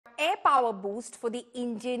air power boost for the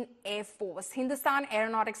Indian Air Force. Hindustan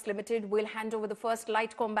Aeronautics Limited will hand over the first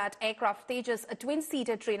light combat aircraft Tejas, a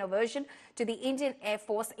twin-seater trainer version, to the Indian Air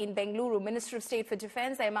Force in Bengaluru. Minister of State for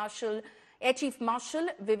Defence, Air Chief Marshal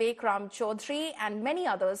Vivek Ram Chaudhary and many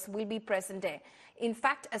others will be present there. In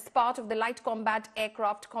fact, as part of the light combat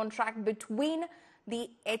aircraft contract between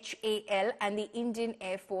the HAL and the Indian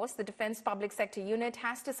Air Force, the Defence Public Sector Unit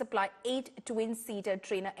has to supply 8 twin-seater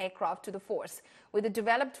trainer aircraft to the force. With a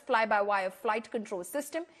developed fly-by-wire flight control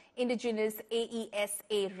system, indigenous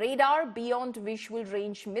AESA radar, beyond visual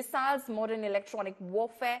range missiles, modern electronic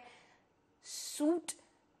warfare suite,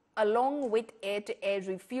 along with air-to-air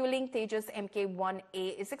refueling, Tejas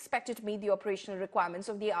Mk1A is expected to meet the operational requirements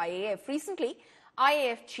of the IAF. Recently,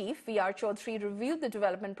 IAF Chief VR Chaudhary reviewed the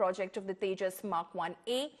development project of the Tejas Mark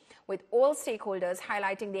 1A with all stakeholders,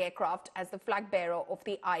 highlighting the aircraft as the flag bearer of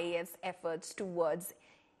the IAF's efforts towards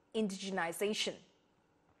indigenization.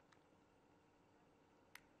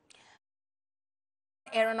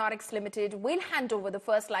 Aeronautics Limited will hand over the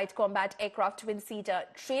first light combat aircraft twin-seater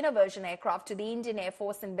trainer version aircraft to the Indian Air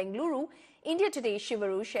Force in Bengaluru. India Today's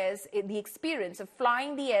Shivaru shares the experience of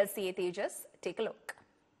flying the LCA Tejas. Take a look.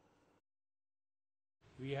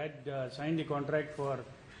 We had signed the contract for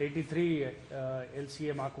 83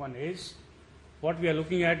 LCA Mark 1As. What we are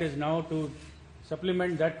looking at is now to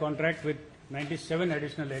supplement that contract with 97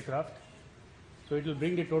 additional aircraft. So it will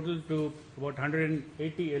bring the total to about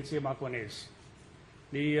 180 LCA Mark 1As.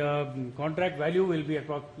 The contract value will be a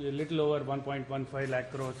little over 1.15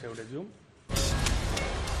 lakh crores, I would assume.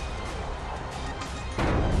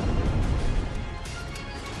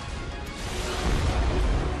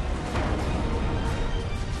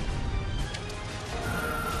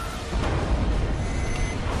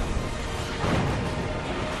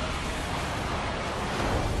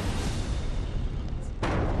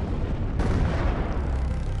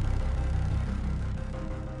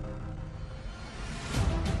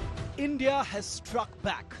 India has struck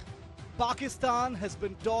back. Pakistan has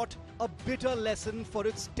been taught a bitter lesson for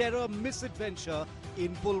its terror misadventure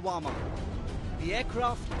in Pulwama. The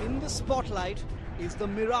aircraft in the spotlight is the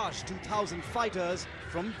Mirage 2000 fighters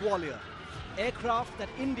from Gwalior, aircraft that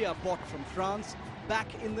India bought from France back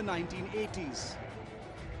in the 1980s.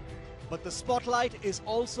 But the spotlight is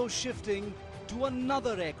also shifting to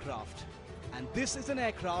another aircraft, and this is an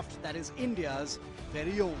aircraft that is India's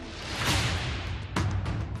very own.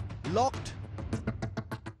 Locked,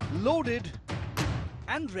 loaded,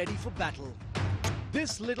 and ready for battle.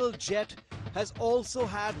 This little jet has also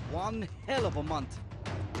had one hell of a month.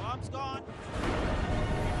 Bomb's gone.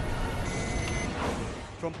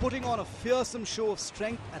 From putting on a fearsome show of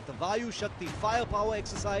strength at the Vayu Shakti firepower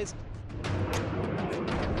exercise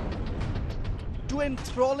to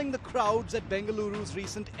enthralling the crowds at Bengaluru's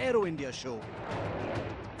recent Aero India show.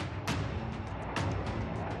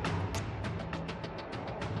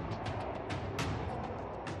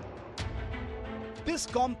 This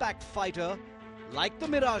compact fighter, like the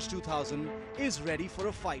Mirage 2000, is ready for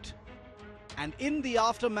a fight. And in the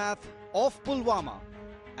aftermath of Pulwama,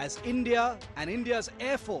 as India and India's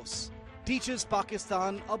Air Force teaches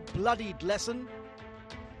Pakistan a bloodied lesson,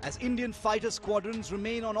 as Indian fighter squadrons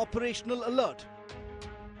remain on operational alert,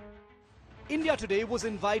 India Today was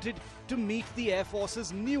invited to meet the Air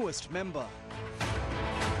Force's newest member.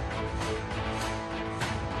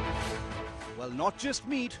 Well, not just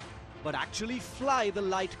meet, but actually fly the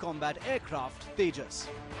light combat aircraft Tejas.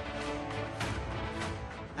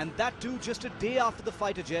 And that too just a day after the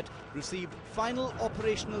fighter jet received final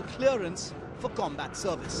operational clearance for combat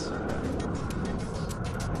service.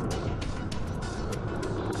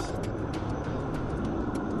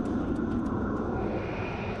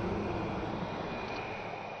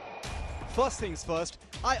 First things first,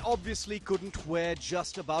 I obviously couldn't wear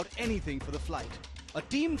just about anything for the flight. A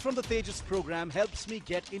team from the Tejas program helps me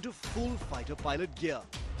get into full fighter pilot gear.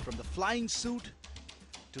 From the flying suit,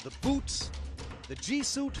 to the boots, the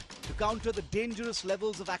G-suit to counter the dangerous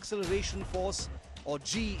levels of acceleration force, or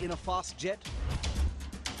G in a fast jet.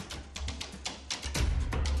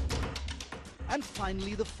 And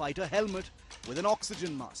finally the fighter helmet with an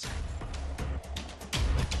oxygen mask.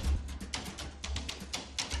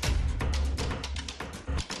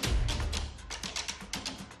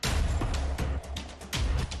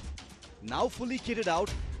 Now fully kitted out,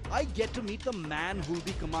 I get to meet the man who'll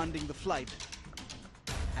be commanding the flight.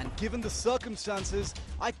 And given the circumstances,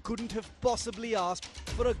 I couldn't have possibly asked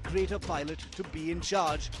for a greater pilot to be in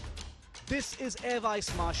charge. This is Air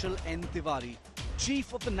Vice Marshal N. Tiwari,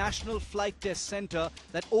 Chief of the National Flight Test Center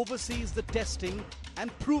that oversees the testing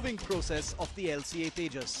and proving process of the LCA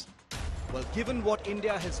Tejas. Well, given what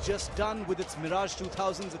India has just done with its Mirage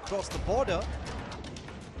 2000s across the border,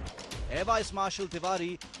 Air Vice Marshal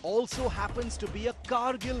Tiwari also happens to be a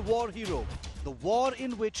Kargil war hero, the war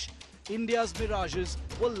in which India's Mirages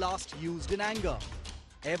were last used in anger.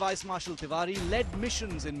 Air Vice Marshal Tiwari led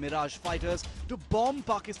missions in Mirage fighters to bomb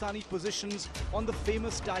Pakistani positions on the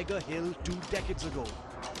famous Tiger Hill 2 decades ago.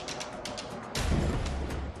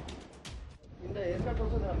 In the aircraft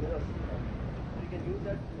also there are mirrors. You can use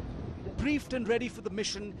that. Briefed and ready for the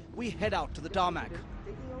mission, we head out to the tarmac.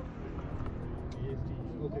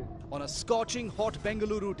 Okay. On a scorching hot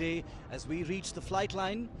Bengaluru day, as we reach the flight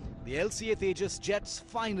line, the LCA Tejas jets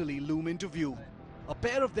finally loom into view. A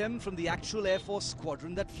pair of them from the actual Air Force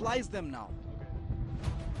squadron that flies them now.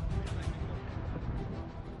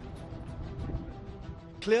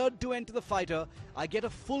 Cleared to enter the fighter, I get a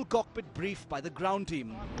full cockpit brief by the ground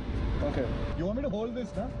team. Okay. You want me to hold this,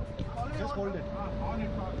 huh? Just hold it.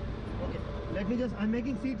 Okay. Let me just, I'm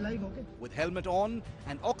making seat live, okay? With helmet on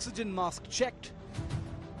and oxygen mask checked,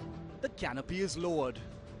 the canopy is lowered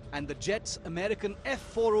and the jet's American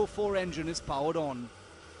F404 engine is powered on.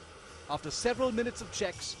 After several minutes of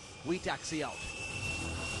checks, we taxi out.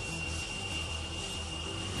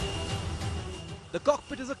 The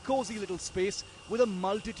cockpit is a cozy little space with a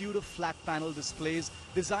multitude of flat panel displays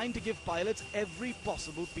designed to give pilots every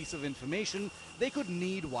possible piece of information they could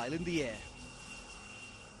need while in the air.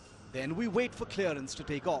 Then we wait for clearance to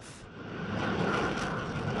take off.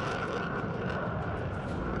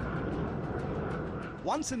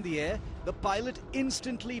 Once in the air, the pilot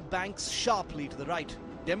instantly banks sharply to the right,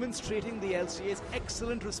 demonstrating the LCA's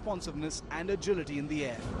excellent responsiveness and agility in the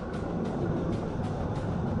air.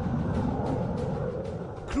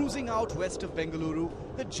 Cruising out west of Bengaluru,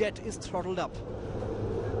 the jet is throttled up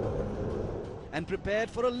and prepared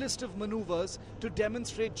for a list of maneuvers to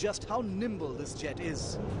demonstrate just how nimble this jet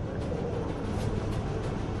is.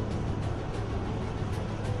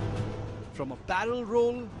 From a barrel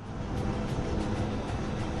roll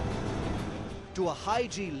to a high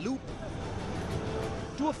G loop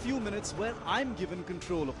to a few minutes where I'm given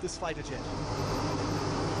control of this fighter jet.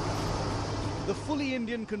 The fully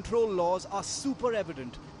Indian control laws are super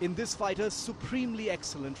evident in this fighter's supremely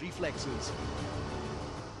excellent reflexes.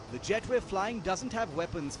 The jet we're flying doesn't have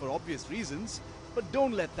weapons for obvious reasons, but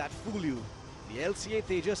don't let that fool you. The LCA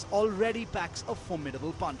Tejas already packs a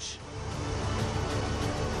formidable punch.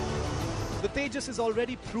 The Tejas is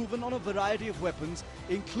already proven on a variety of weapons,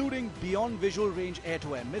 including beyond visual range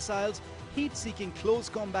air-to-air missiles, heat-seeking close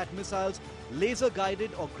combat missiles,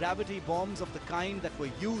 laser-guided or gravity bombs of the kind that were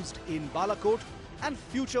used in Balakot, and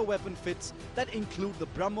future weapon fits that include the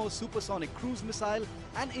BrahMos supersonic cruise missile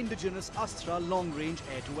and indigenous ASTRA long-range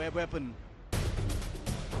air-to-air weapon.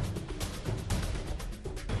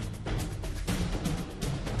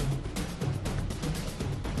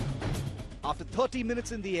 After 30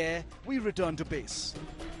 minutes in the air, we return to base.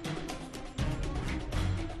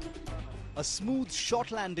 A smooth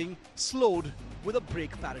short landing slowed with a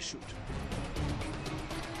brake parachute.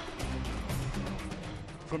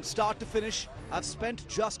 From start to finish, I've spent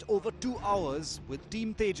just over 2 hours with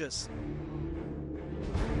Team Tejas.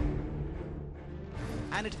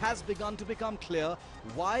 And it has begun to become clear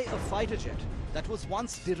why a fighter jet that was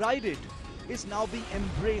once derided is now being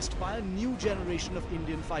embraced by a new generation of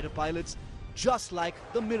Indian fighter pilots, just like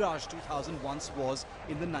the Mirage 2000 once was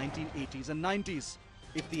in the 1980s and 90s.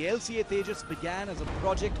 If the LCA Tejas began as a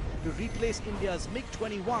project to replace India's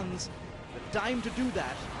MiG-21s, the time to do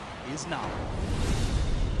that is now.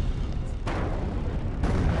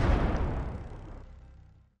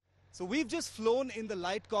 So we've just flown in the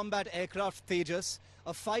light combat aircraft Tejas,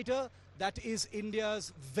 a fighter that is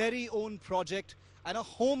India's very own project and a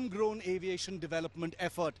homegrown aviation development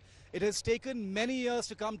effort. It has taken many years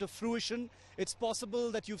to come to fruition. It's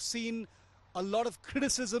possible that you've seen a lot of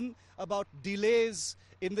criticism about delays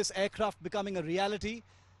in this aircraft becoming a reality,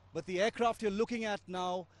 but the aircraft you're looking at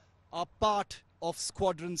now are part of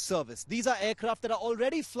Squadron service. These are aircraft that are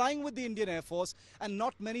already flying with the Indian Air Force, and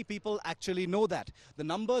not many people actually know that. The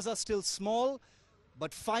numbers are still small,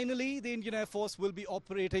 but finally the Indian Air Force will be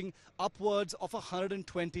operating upwards of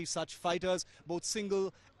 120 such fighters, both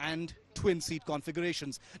single and twin-seat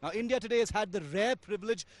configurations. Now, India today has had the rare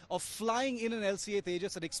privilege of flying in an LCA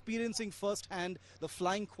Tejas and experiencing firsthand the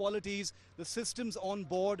flying qualities, the systems on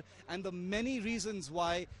board, and the many reasons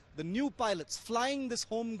why the new pilots flying this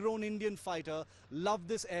homegrown Indian fighter love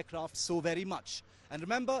this aircraft so very much. And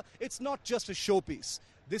remember, it's not just a showpiece.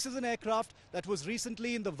 This is an aircraft that was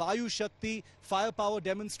recently in the Vayu Shakti firepower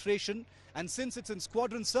demonstration, and since it's in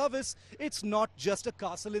squadron service, it's not just a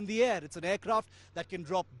castle in the air. It's an aircraft that can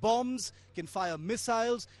drop bombs, can fire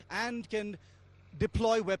missiles, and can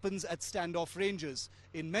deploy weapons at standoff ranges.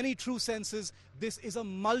 In many true senses, this is a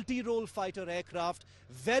multi-role fighter aircraft,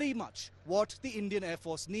 very much what the Indian Air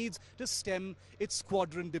Force needs to stem its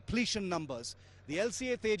squadron depletion numbers. The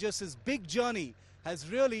LCA Tejas' big journey has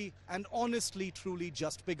really and honestly truly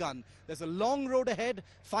just begun. There's a long road ahead.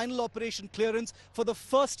 Final operation clearance for the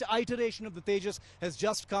first iteration of the Tejas has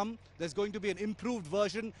just come. There's going to be an improved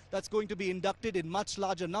version that's going to be inducted in much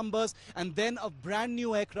larger numbers, and then a brand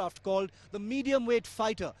new aircraft called the medium weight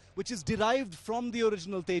fighter, which is derived from the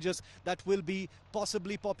original Tejas, that will be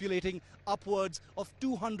possibly populating upwards of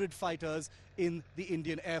 200 fighters in the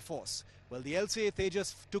Indian Air Force. Well, the LCA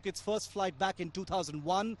Tejas took its first flight back in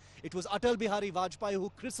 2001. It was Atal Bihari Vajpayee who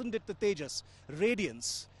christened it the Tejas,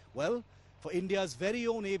 Radiance. Well, for India's very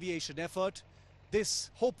own aviation effort, this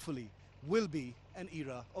hopefully will be an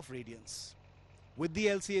era of radiance. With the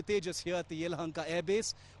LCA Tejas here at the Yelahanka Air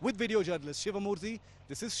Base, with video journalist Shivamurthy,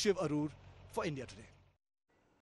 this is Shiv Arur for India Today.